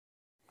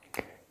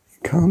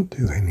can't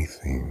do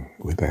anything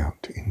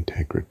without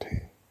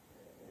integrity.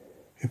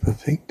 If a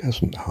thing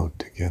doesn't hold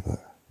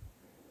together,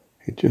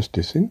 it just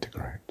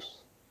disintegrates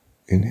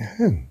in your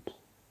hands.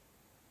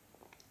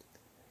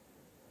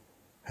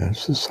 And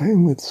it's the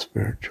same with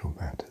spiritual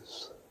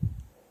matters.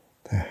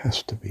 There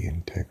has to be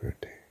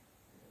integrity.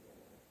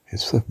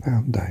 It's the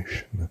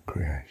foundation of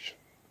creation.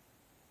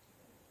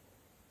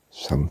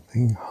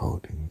 Something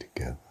holding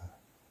together.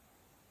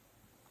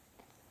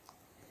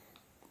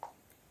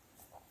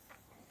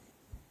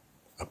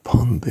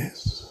 Upon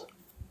this,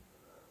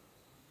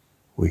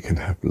 we can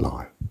have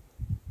life.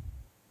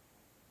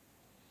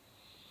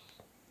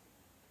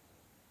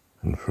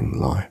 And from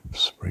life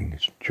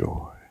springs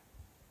joy.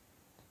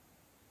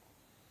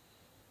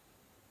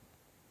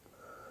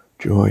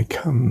 Joy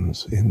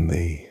comes in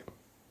the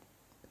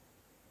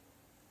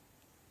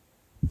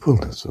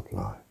fullness of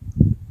life,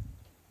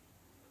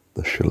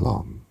 the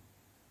shalom,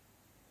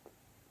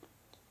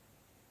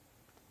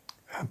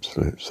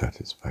 absolute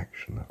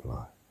satisfaction of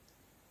life,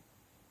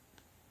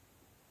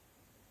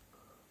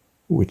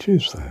 which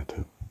is that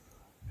of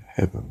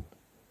heaven,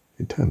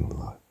 eternal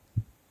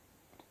life.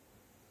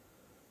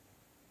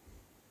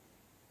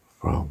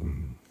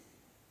 From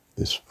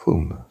this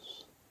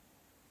fullness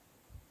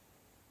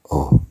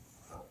of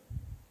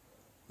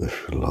the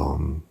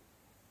shalom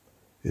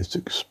is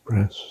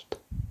expressed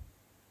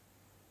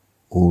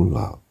all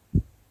love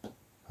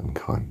and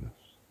kindness,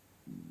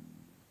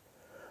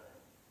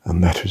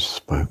 and that is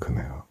spoken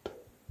out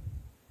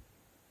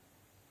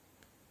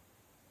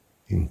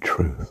in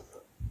truth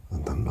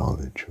and the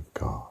knowledge of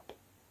God.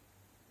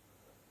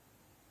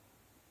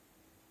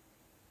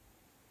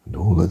 And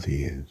all of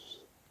the is,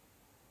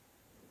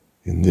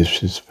 in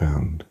this is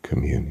found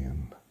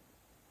communion,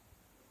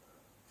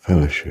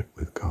 fellowship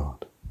with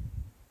God,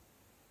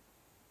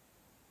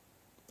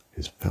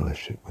 His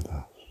fellowship with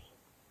us,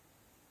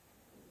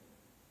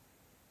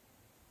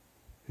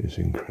 His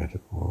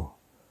incredible,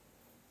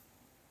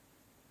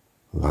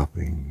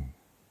 loving,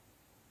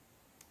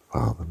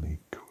 fatherly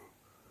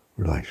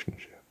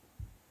relationship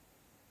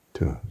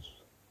to us.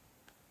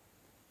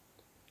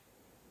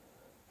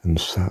 And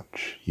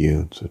such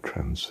yields a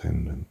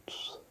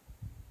transcendence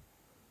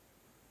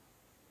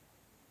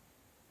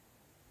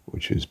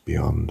which is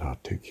beyond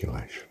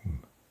articulation.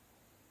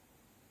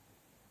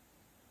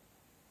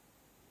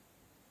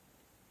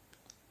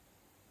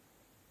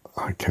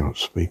 I cannot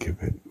speak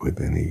of it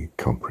with any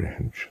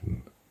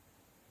comprehension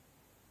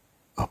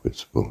of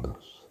its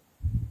fullness,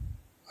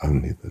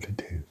 only that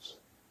it is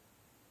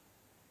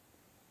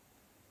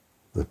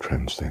the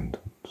transcendence.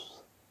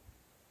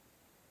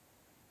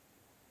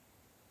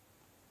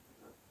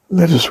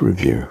 Let us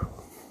review.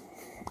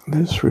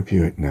 Let us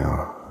review it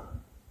now,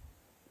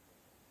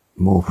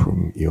 more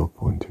from your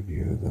point of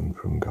view than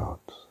from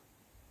God's.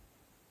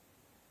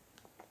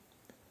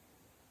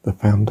 The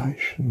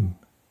foundation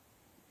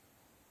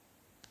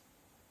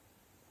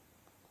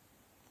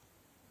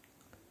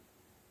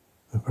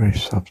the very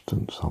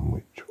substance on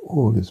which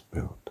all is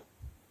built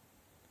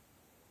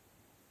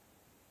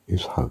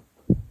is hope.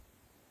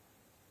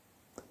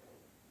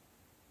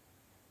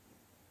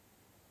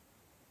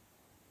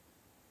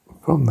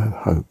 From that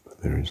hope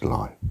there is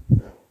life,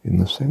 in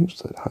the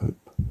sense that hope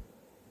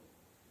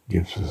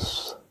gives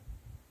us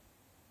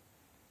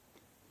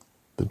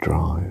the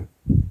drive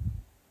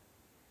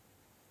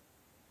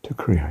to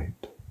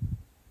create,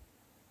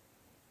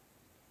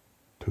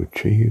 to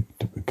achieve,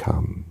 to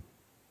become,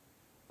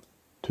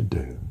 to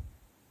do.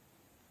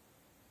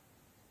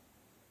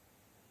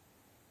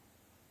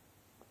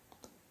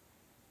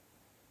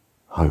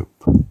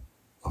 Hope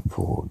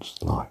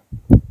affords life,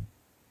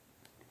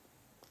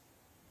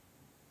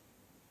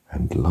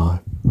 and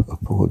life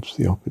affords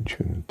the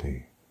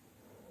opportunity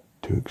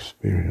to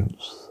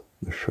experience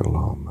the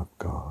shalom of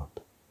God,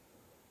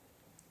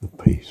 the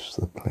peace,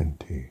 the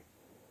plenty,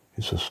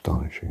 His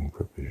astonishing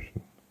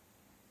provision.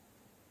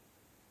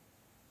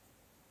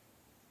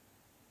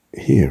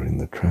 Here in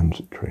the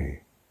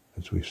transitory,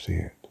 as we see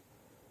it,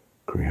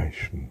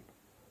 creation,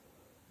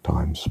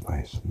 time,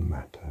 space and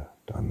matter,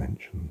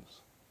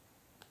 dimensions.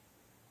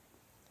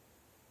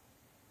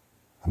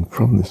 And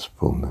from this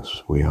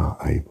fullness we are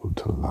able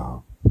to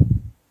love.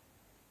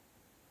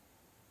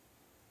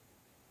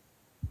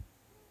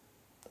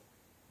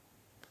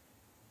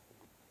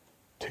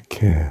 To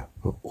care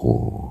for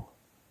all.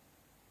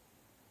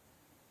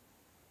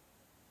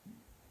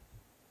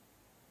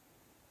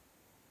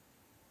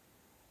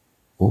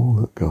 All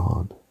that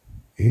God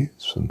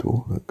is and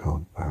all that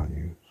God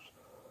values,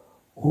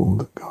 all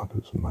that God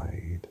has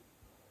made,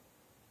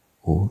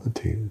 all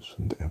that is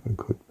and ever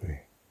could be.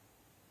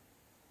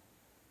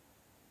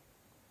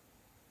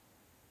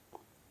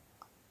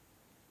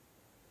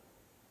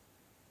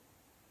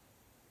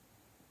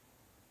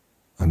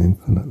 An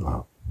infinite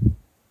love.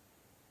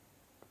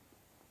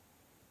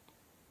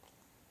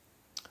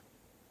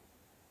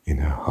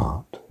 In our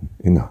heart,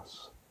 in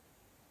us.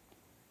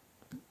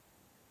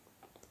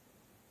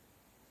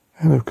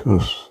 And of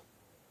course,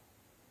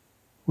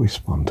 we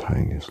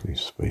spontaneously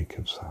speak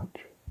of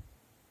such.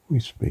 We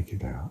speak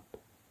it out.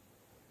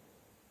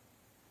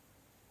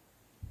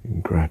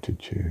 in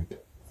gratitude,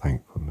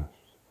 thankfulness,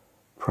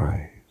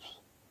 praise,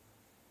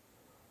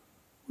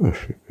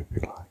 worship if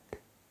you like.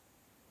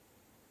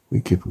 We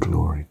give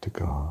glory to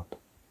God.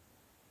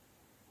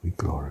 We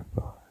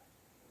glorify.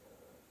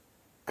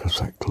 Because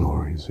that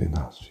glory is in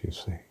us, you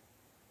see.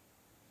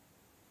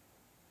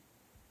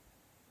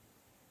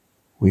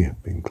 We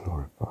have been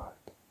glorified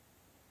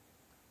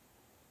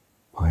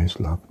by his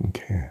love and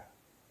care,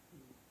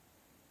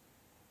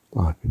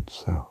 life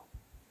itself,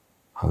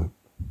 hope,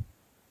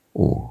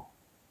 awe.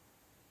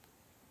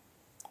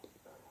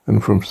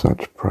 And from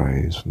such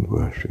praise and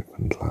worship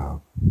and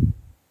love,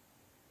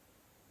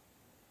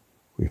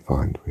 we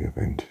find we have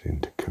entered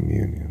into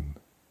communion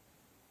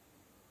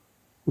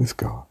with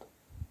God.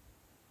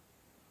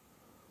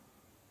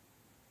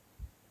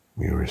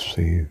 We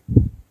receive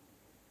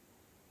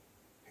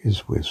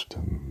his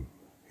wisdom,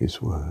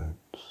 his words.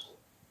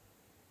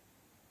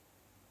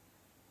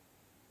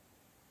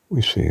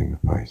 We see him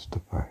face to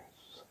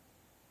face.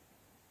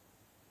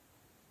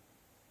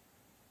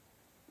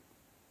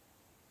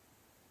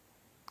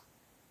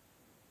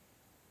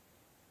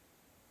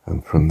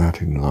 And from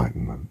that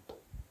enlightenment,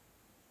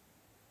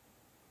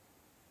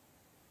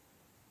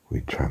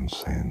 we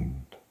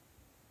transcend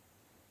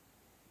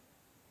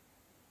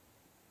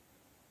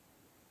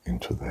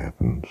into the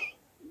heavens,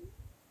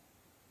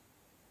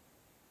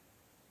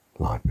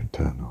 life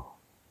eternal.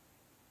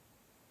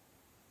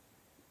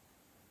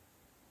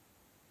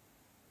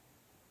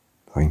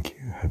 Thank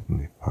you,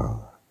 Heavenly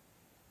Father,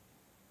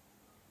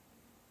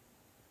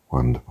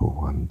 wonderful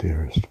one,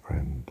 dearest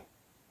friend.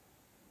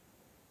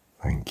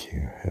 Thank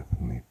you,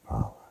 Heavenly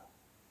Father.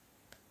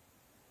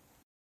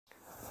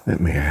 Let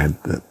me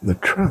add that the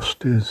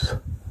trust is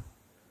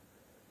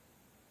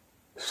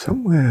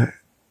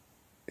somewhere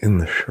in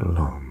the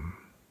shalom,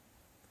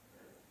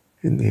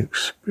 in the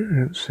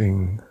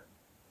experiencing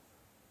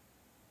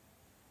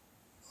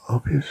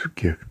of his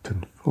gift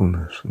and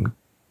fullness and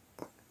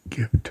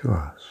gift to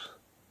us.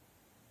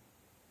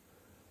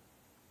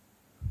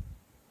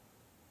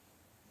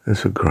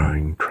 There's a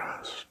growing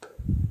trust.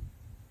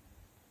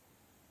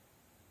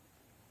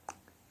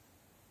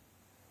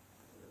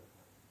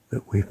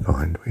 That we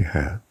find we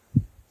have.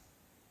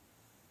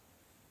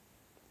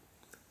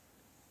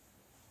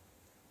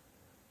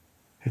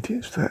 It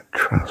is that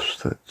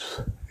trust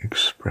that's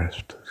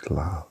expressed as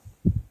love.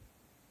 You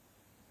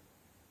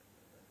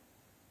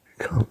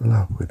can't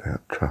love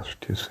without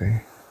trust, you see.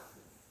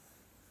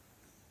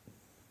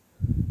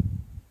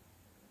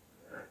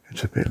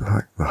 It's a bit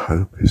like the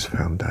hope is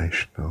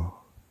foundational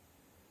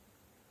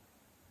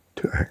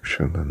to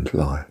action and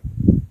life.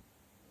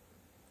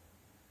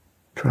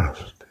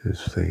 Trust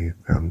is the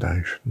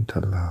foundation to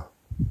love.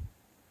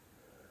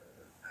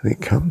 And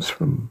it comes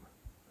from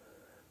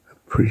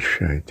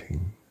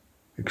appreciating,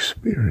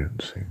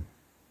 experiencing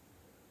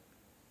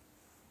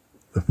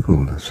the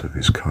fullness of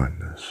his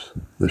kindness,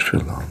 the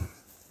shalom.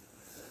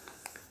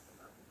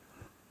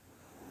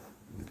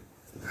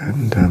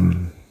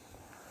 And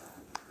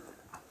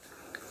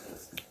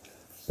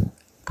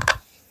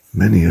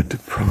many are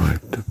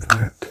deprived of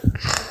that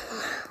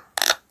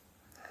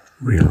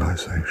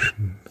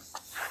realization.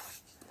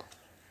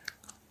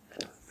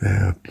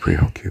 They're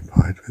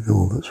preoccupied with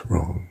all that's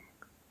wrong,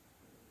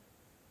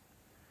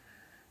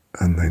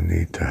 and they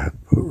need to have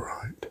put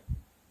right.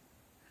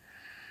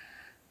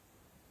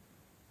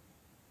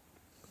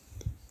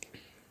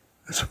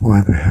 That's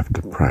why they have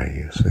to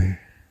pray, you see,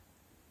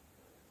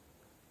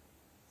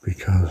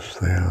 because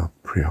they are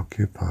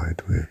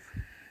preoccupied with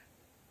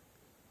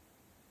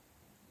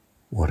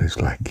what is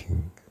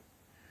lacking,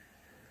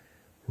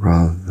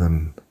 rather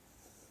than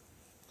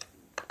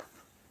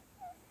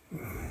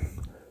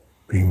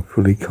being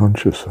fully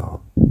conscious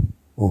of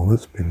all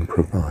that's been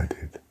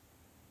provided,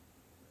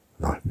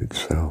 life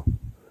itself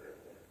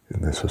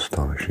in this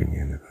astonishing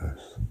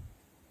universe,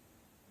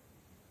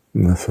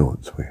 and the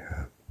thoughts we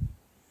have,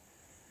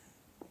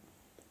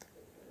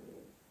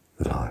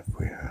 the life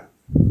we have.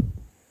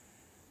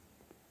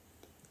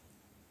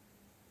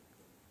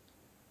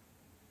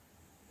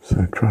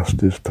 So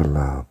trust is to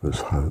love as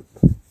hope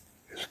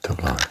is to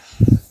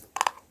life.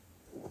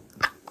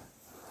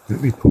 Let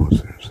me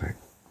pause there a sec.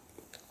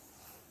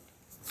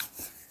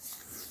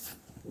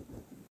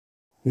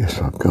 Yes,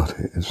 I've got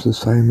it. It's the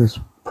same as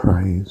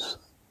praise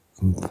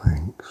and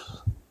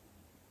thanks.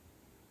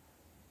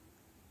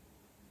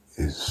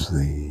 Is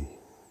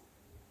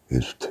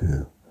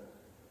to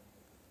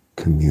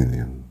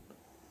communion,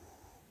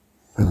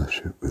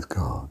 fellowship with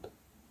God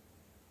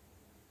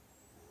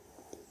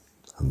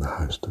and the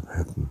host of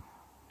heaven.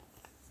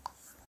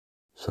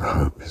 So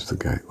hope is the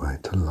gateway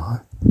to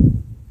life.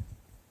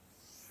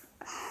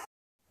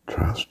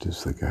 Trust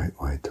is the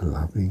gateway to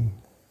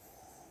loving.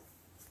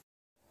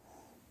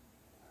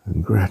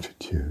 And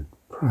gratitude,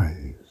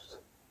 praise,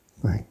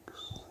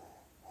 thanks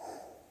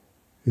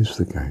is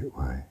the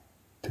gateway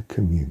to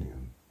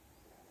communion.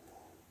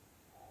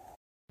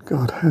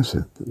 God has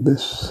it that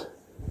this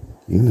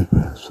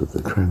universe of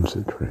the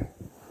transitory,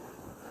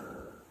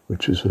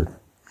 which is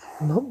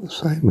not the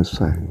same as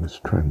saying this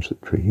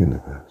transitory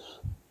universe,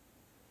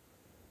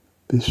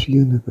 This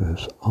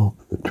universe of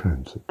the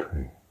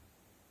transitory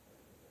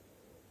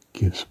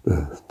gives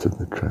birth to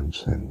the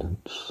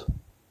transcendence,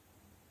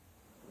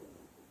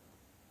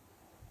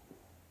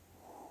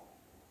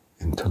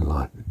 into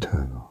life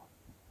eternal,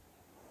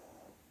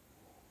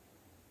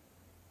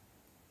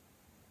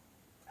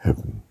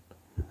 heaven,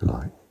 if you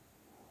like.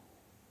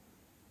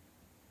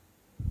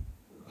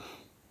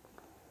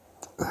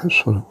 That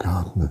sort of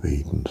Garden of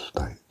Eden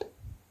state.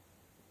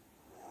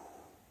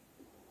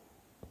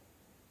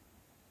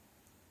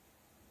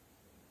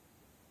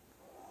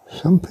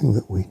 Something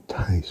that we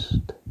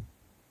taste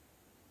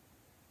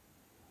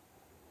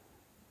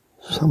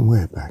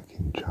somewhere back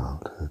in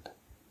childhood.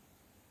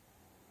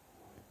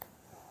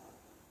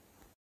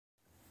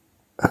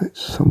 And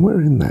it's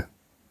somewhere in that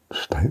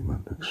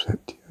statement,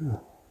 except you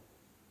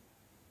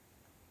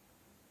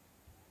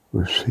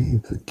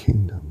receive the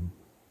kingdom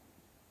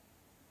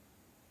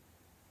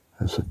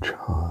as a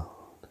child,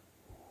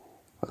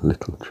 a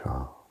little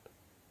child.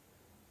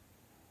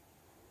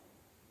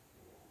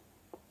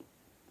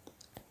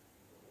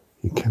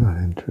 You cannot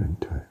enter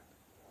into it.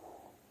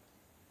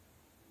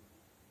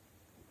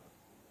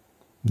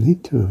 You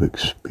need to have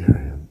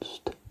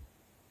experienced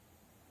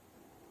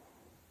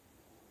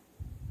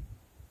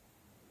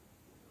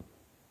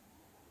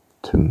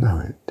to know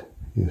it,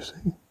 you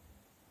see.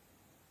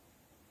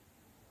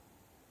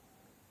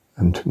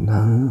 And to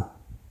know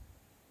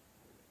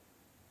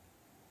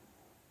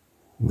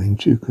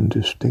means you can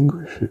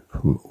distinguish it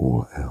from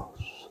all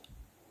else.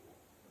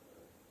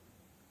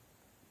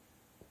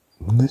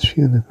 In this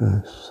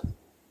universe,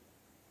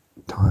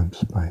 time,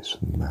 space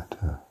and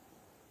matter,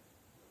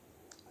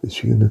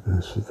 this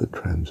universe of the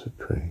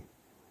transitory,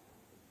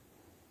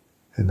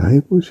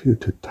 enables you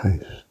to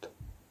taste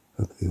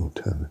of the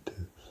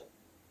alternatives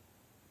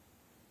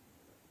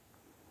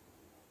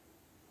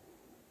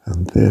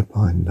and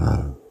thereby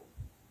know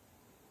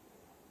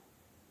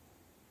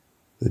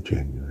the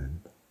genuine.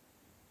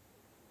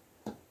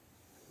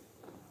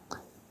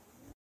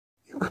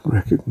 You can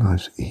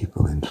recognize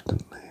evil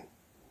instantly,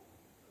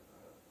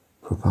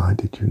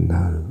 provided you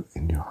know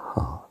in your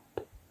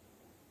heart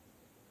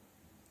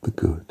the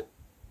good.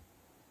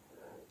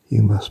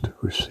 You must have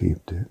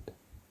received it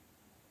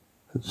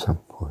at some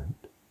point.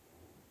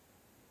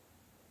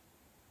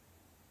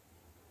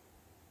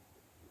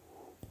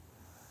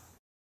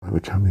 By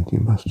which I mean you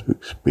must have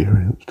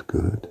experienced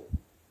good,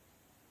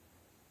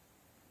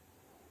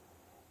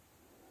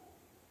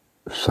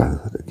 so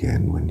that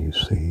again when you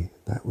see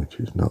that which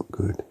is not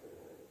good,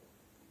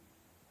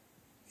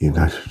 you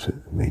notice it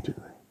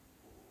immediately.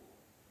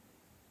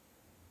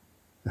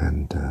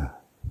 And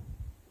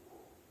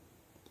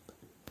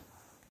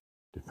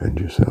defend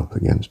yourself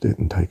against it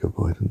and take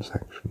avoidance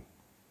action.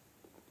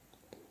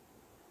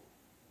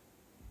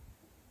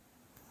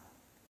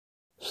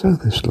 So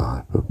this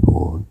life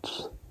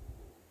affords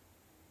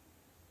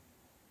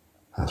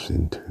us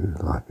into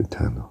life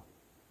eternal.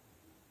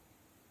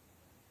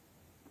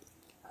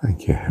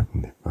 Thank you,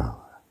 Heavenly Father.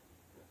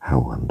 How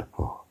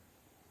wonderful.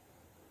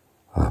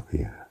 Love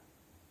you.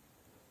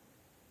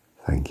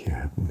 Thank you,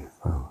 Heavenly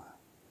Father.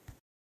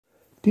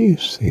 Do you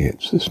see,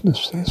 it's this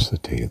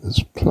necessity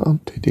that's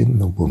planted in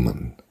the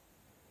woman,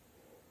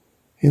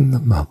 in the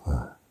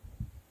mother.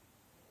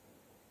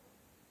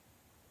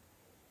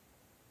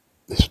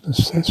 This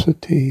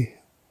necessity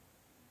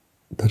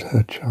that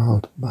her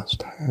child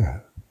must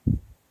have.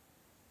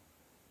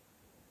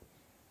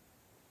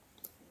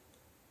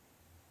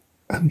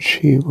 And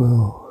she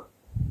will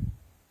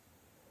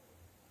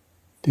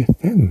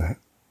defend that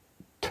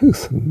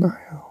tooth and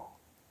nail.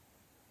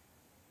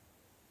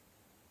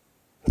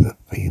 The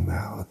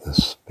female of the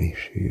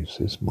species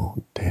is more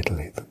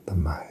deadly than the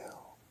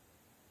male,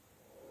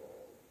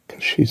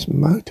 because she's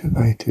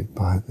motivated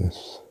by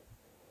this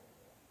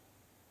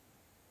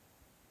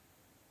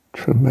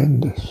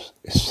tremendous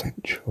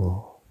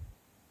essential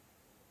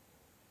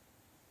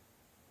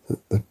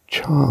that the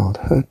child,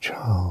 her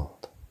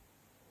child,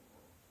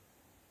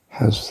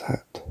 has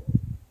that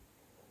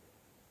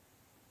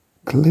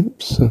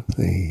glimpse of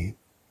the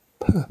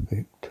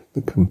perfect,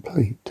 the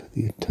complete,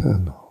 the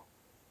eternal,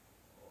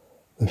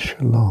 the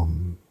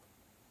shalom,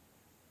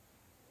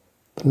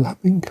 the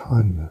loving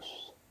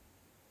kindness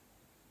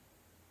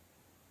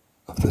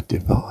of the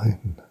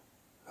divine,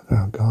 of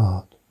our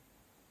God,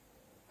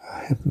 our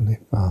Heavenly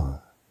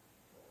Father,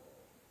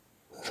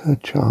 that her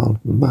child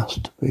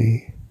must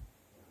be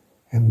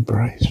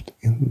embraced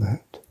in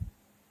that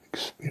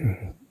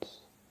experience.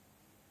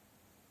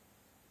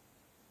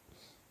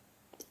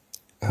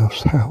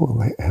 Else how will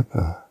they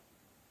ever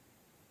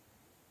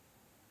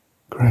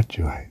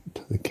graduate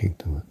to the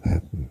kingdom of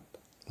heaven,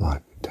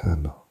 life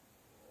eternal?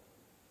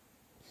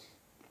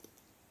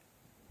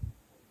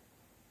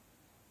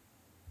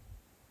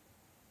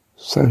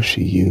 So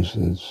she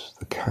uses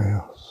the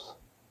chaos.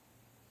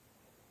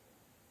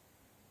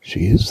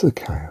 She is the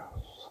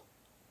chaos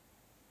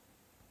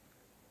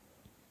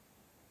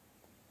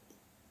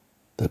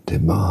that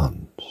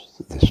demands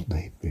that this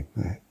need be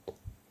met.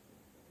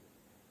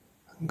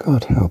 And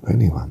God help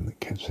anyone that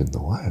gets in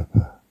the way of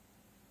her.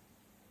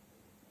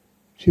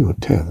 she will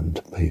tear them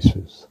to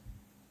pieces.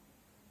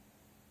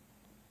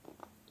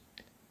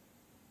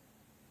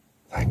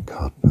 Thank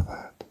God for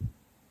that.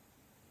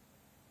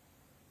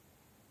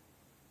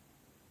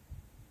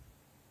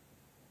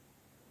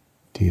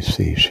 Do you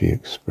see she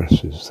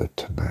expresses the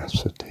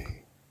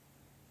tenacity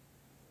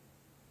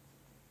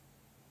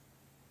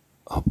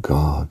of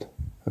God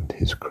and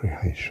his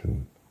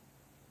creation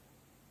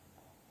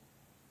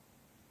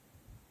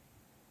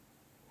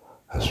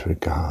as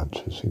regards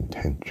his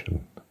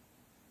intention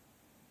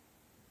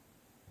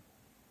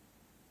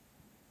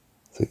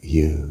that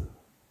you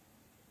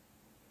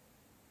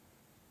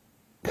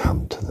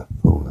come to the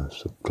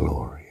fullness of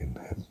glory in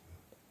heaven,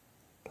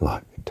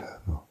 life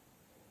eternal.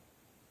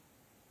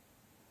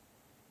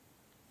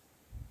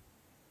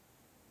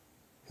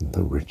 In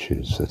the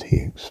riches that he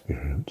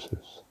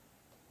experiences.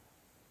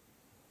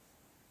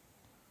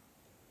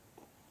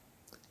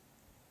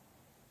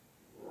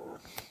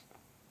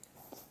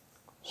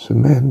 So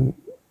men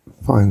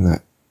find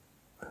that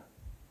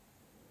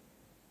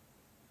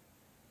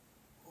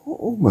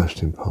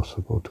almost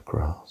impossible to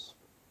grasp.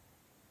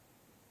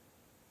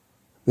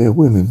 Their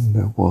women,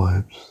 their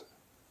wives,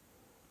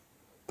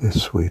 their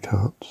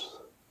sweethearts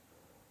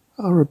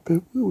are a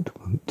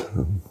bewilderment to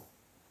them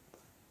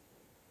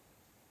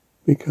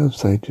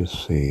because they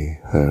just see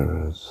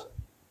her as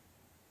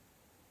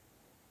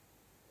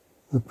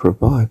the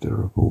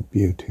provider of all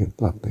beauty and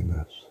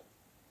loveliness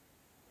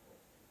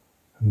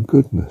and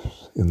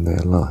goodness in their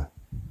life.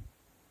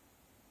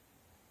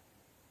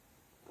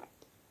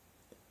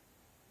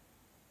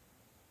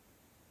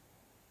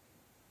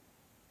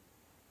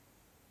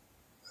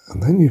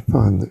 And then you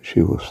find that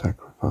she will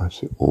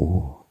sacrifice it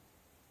all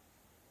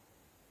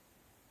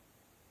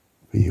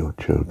for your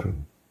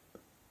children,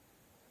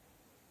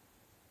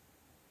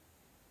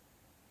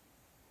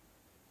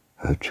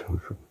 her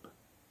children.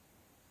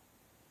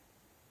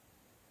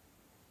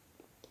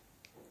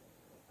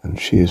 And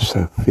she is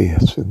so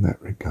fierce in that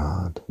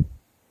regard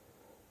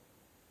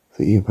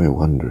that you may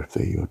wonder if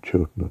they're your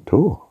children at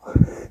all.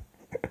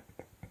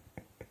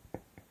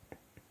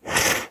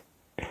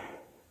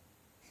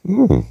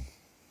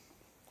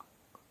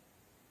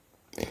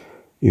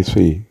 You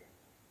see,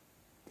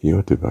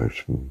 your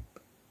devotion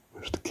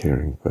was to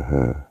caring for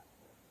her.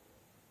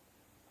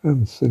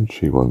 And since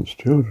she wants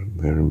children,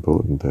 they're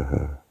important to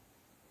her.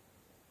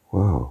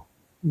 Wow.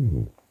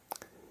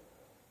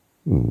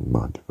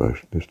 My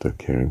devotion is to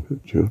caring for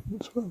the children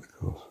as well, of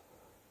course.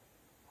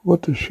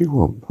 What does she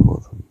want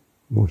for them?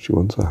 Well, she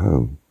wants a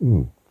home.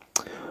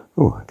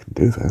 Oh, I can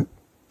do that.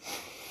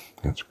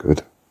 That's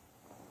good.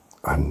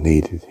 I'm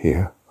needed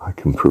here. I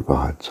can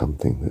provide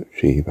something that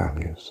she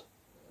values.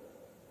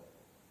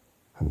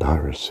 And I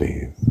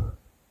receive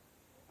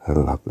her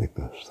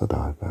loveliness that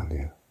I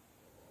value,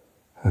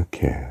 her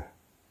care.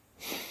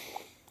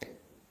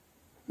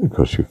 Of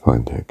course, you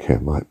find her care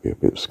might be a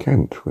bit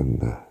scant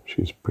when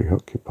she's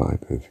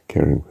preoccupied with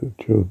caring for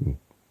the children.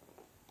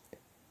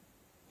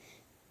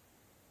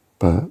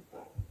 But,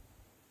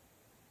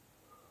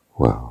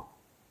 well,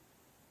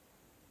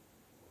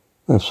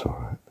 that's all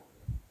right.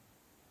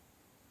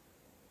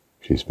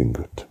 She's been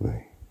good to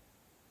me.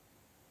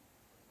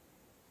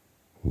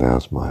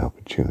 Now's my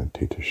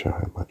opportunity to show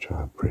how much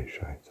I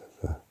appreciated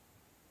her.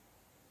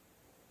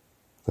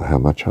 How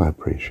much I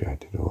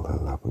appreciated all her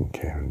love and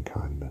care and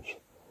kindness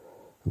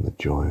and the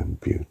joy and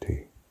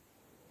beauty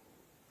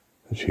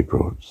that she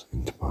brought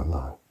into my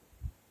life.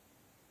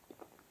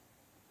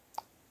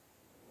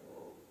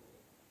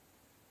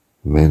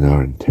 Men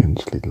are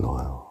intensely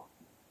loyal.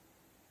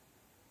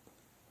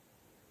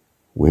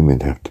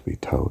 Women have to be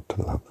told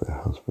to love their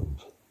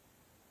husbands.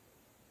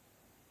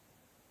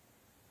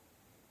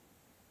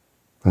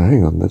 Now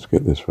hang on, let's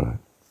get this right.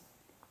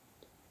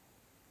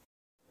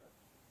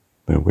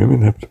 Now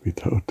women have to be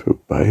told to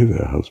obey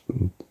their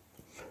husbands.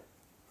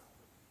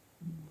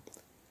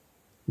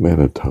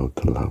 Men are told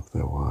to love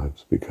their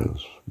wives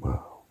because,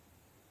 well,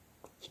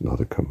 it's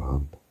not a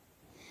command.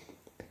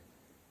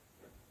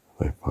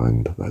 They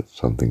find that that's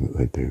something that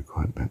they do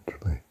quite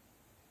naturally.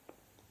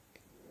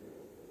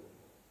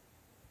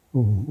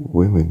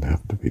 Women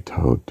have to be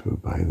told to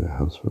obey their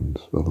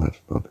husbands. Well,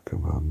 that's not a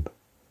command.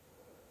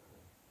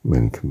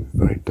 Men can be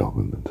very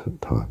dominant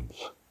at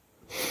times.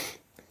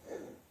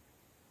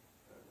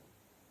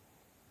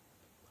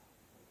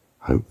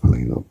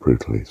 Hopefully not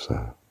brutally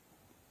so.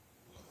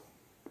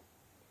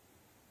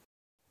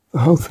 The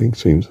whole thing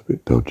seems a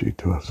bit dodgy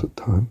to us at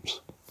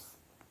times.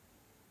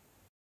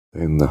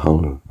 Then the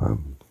whole of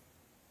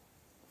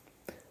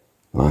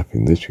life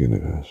in this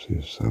universe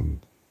is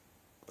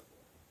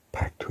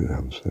packed with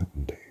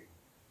uncertainty.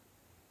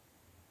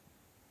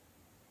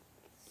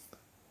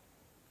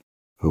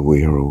 But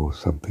we are all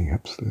something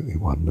absolutely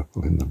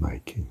wonderful in the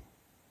making.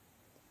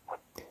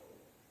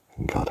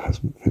 And God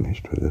hasn't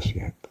finished with us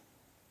yet.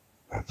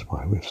 That's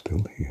why we're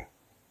still here.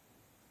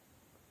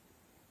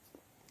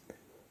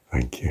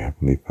 Thank you,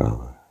 Heavenly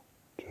Father.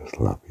 Just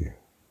love you.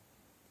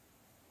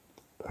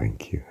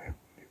 Thank you,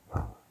 Heavenly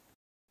Father.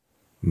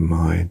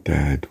 My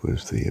dad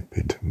was the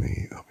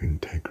epitome of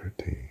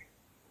integrity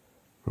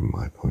from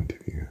my point of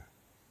view.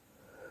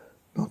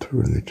 Not a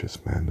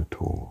religious man at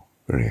all,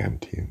 very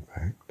anti in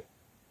fact,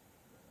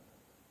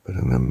 but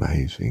an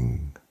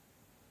amazing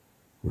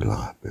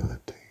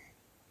reliability,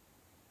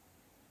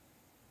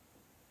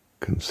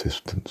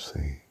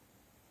 consistency,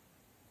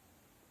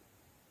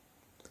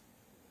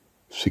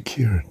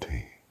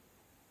 security.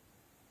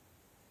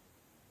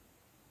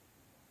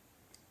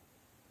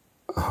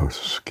 I was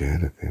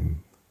scared of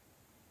him,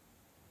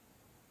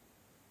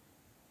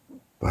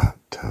 but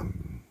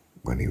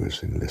when he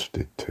was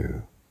enlisted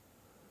to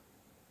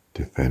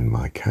defend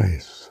my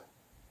case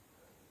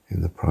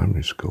in the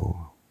primary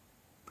school,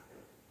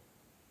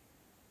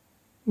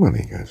 when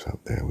he goes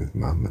up there with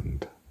Mum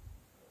and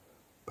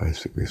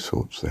basically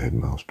sorts the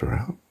headmaster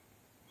out,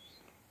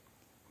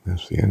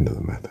 that's the end of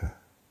the matter.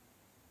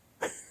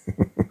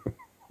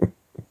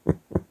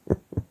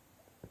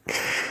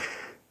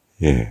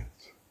 Yes.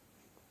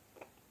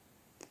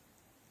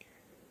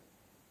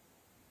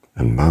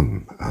 And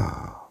Mum,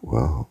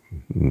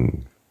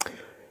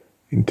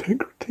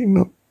 integrity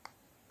not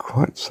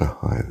quite so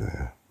high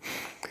there,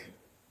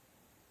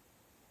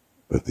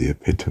 but the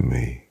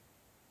epitome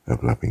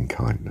of loving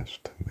kindness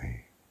to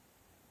me.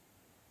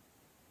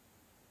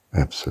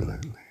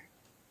 Absolutely.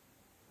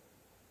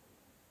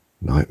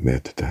 Nightmare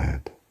to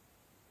Dad.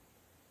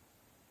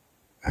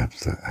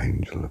 Absolute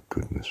angel of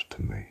goodness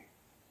to me.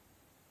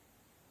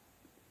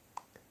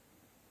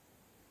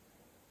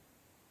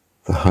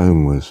 The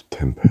home was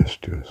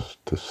tempestuous,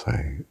 to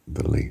say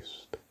the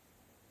least,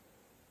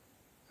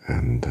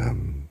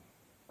 and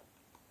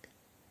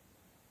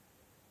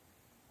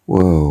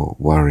well,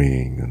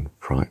 worrying and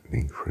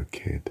frightening for a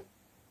kid.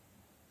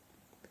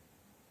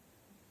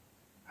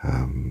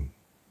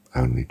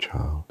 Only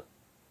child.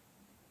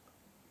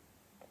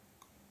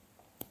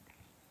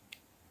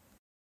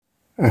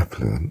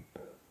 Affluent,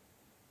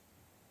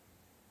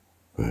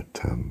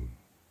 but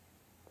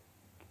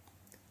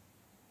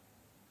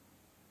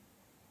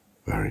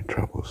very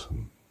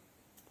troublesome.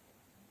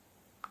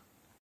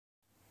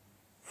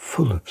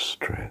 Full of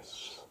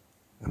stress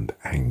and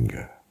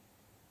anger.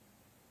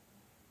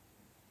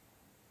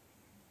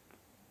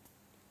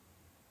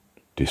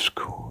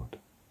 Discord.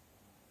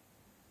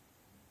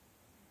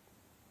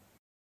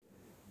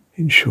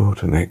 In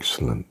short, an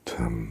excellent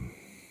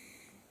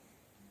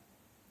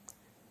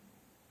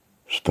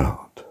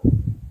start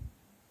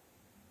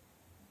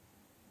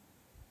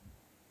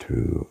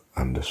to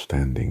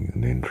understanding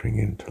and entering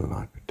into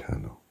life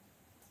eternal.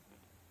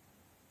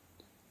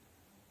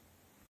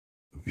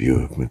 A view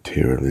of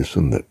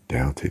materialism that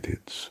doubted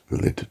its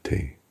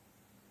validity.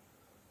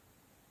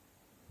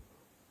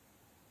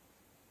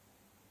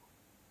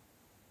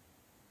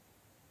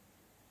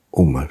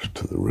 Almost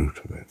to the root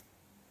of it.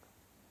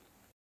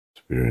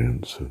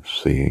 Experience of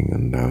seeing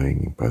and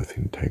knowing both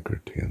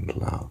integrity and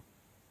love.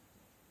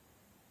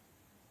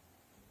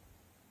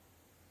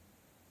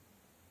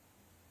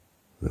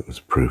 That was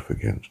proof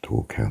against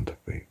all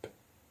counterfeit.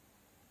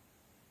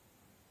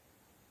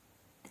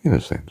 In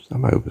a sense,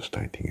 I'm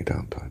overstating it,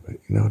 aren't I? But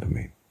you know what I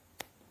mean.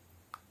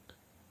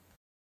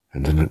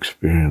 And an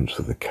experience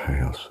of the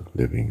chaos of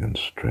living and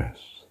stress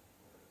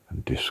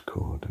and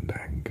discord and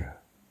anger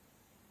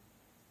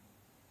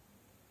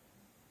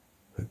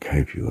that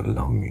gave you a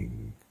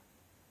longing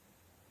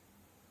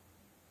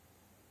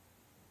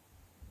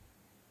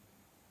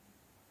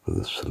for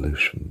the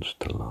solutions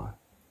to life.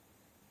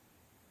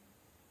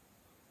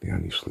 The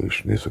only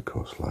solution is, of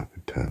course, life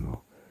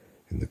eternal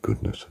in the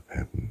goodness of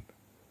heaven,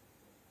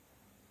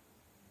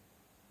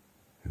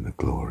 in the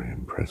glory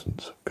and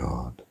presence of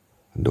God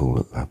and all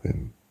that love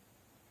Him.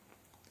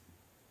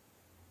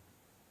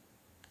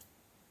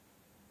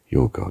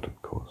 Your God,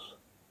 of course.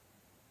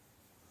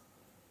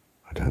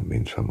 I don't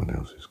mean someone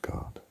else's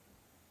God.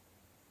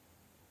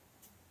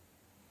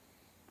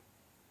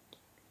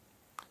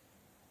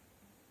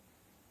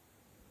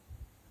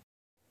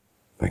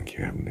 Thank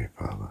you, Heavenly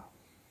Father.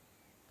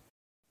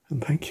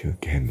 And thank you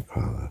again,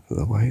 Father, for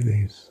the way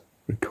these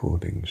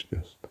recordings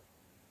just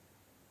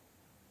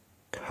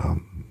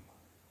come.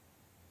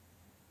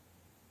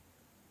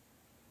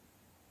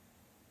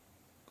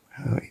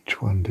 How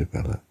each one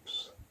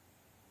develops.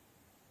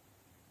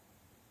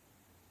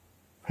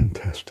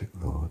 Fantastic,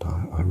 Lord.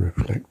 I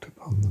reflect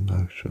upon the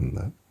notion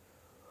that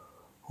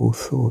all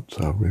thoughts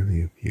are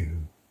really of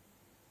you.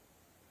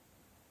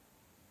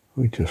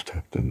 We just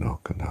have to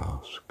knock and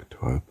ask to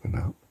open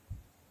up.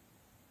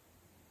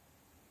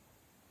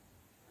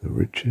 The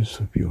riches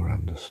of your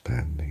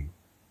understanding,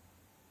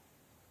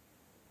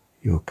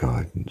 your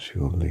guidance,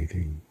 your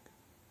leading,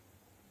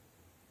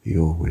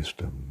 your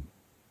wisdom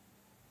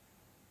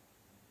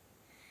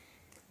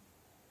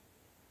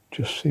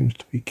just seems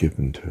to be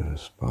given to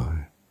us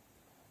by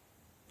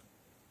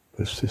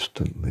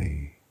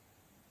persistently,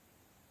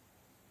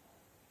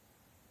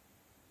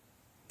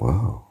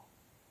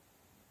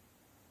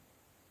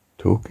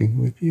 talking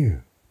with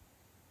you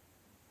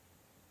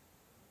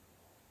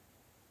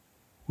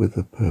with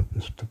a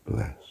purpose to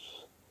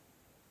bless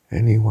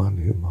anyone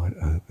who might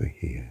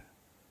overhear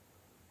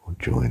or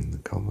join the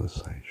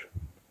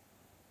conversation.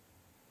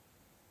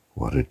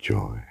 What a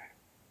joy.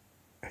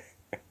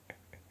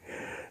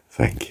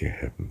 Thank you,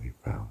 Heavenly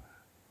Father.